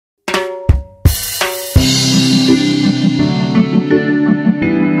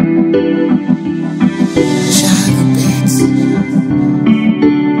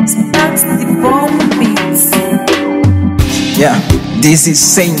This is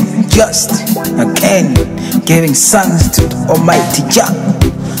Saint Just again, giving thanks to the Almighty Jah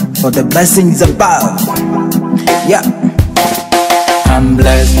for the blessings above. Yeah, I'm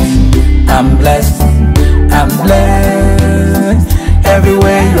blessed, I'm blessed, I'm blessed.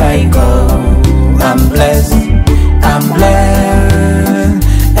 Everywhere I go, I'm blessed, I'm blessed.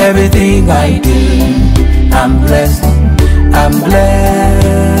 Everything I do, I'm blessed, I'm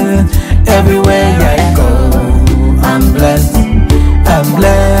blessed. Everywhere I go, I'm blessed, I'm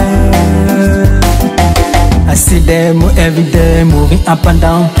blessed. I see them every day moving up and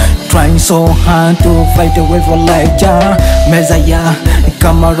down, trying so hard to fight away for life. Jah, Messiah,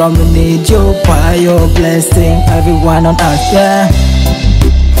 come around, we need you by your blessing. Everyone on earth, yeah.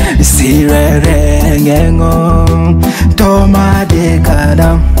 Sirengengo, Toma de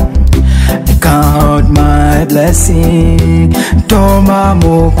Kadam. Count my blessing, Toma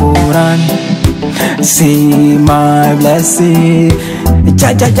Mukuran. See my blessing,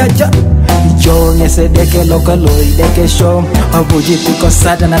 Cha cha cha cha. Yo nyese deke lokaloi deke show. Abuji tiko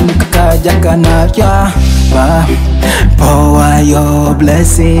sadana mukakaja kanarya. Power your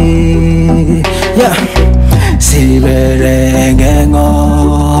blessing, yeah. Sirengengo,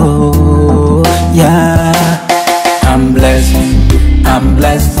 yeah. I'm blessed, I'm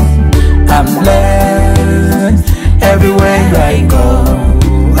blessed, I'm blessed. Everywhere I go,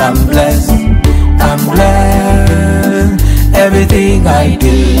 I'm blessed, I'm blessed. Everything I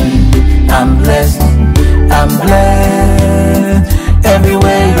do, I'm blessed, I'm blessed.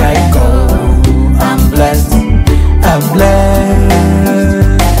 Everywhere I go, I'm blessed, I'm blessed.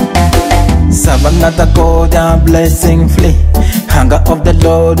 Savanata go down, blessing flee. Hunger of the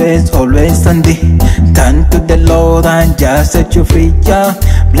Lord is always on thee. Turn to the Lord and just set you free. Yeah,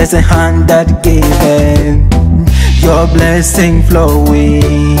 blessed hand that giveth, your blessing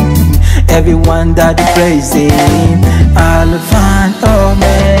flowing. Everyone that praising, Alpha and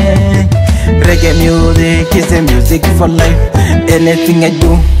Omega. Reggae music is the music for life. Anything I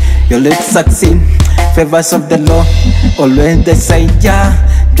do, you'll succeed. Favors of the Lord, always the say, yeah.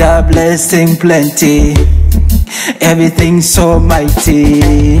 The blessing plenty, everything so mighty.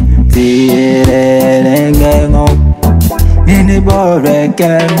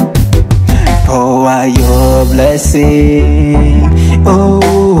 Pour your blessing,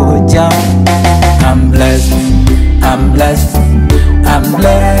 oh Jah. I'm blessed, I'm blessed, I'm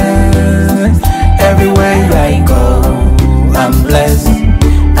blessed. Everywhere I go, I'm blessed,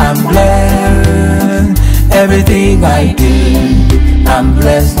 I'm blessed. Everything I do, I'm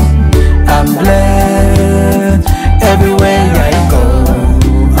blessed, I'm blessed. Everywhere I go,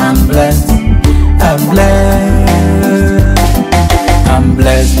 I'm blessed, I'm blessed. I'm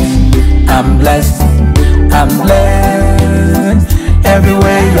blessed, I'm blessed, I'm blessed.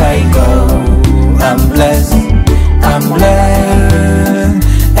 Everywhere I go, I'm blessed, I'm blessed.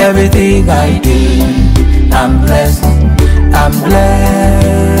 Everything I do, I'm blessed, I'm blessed.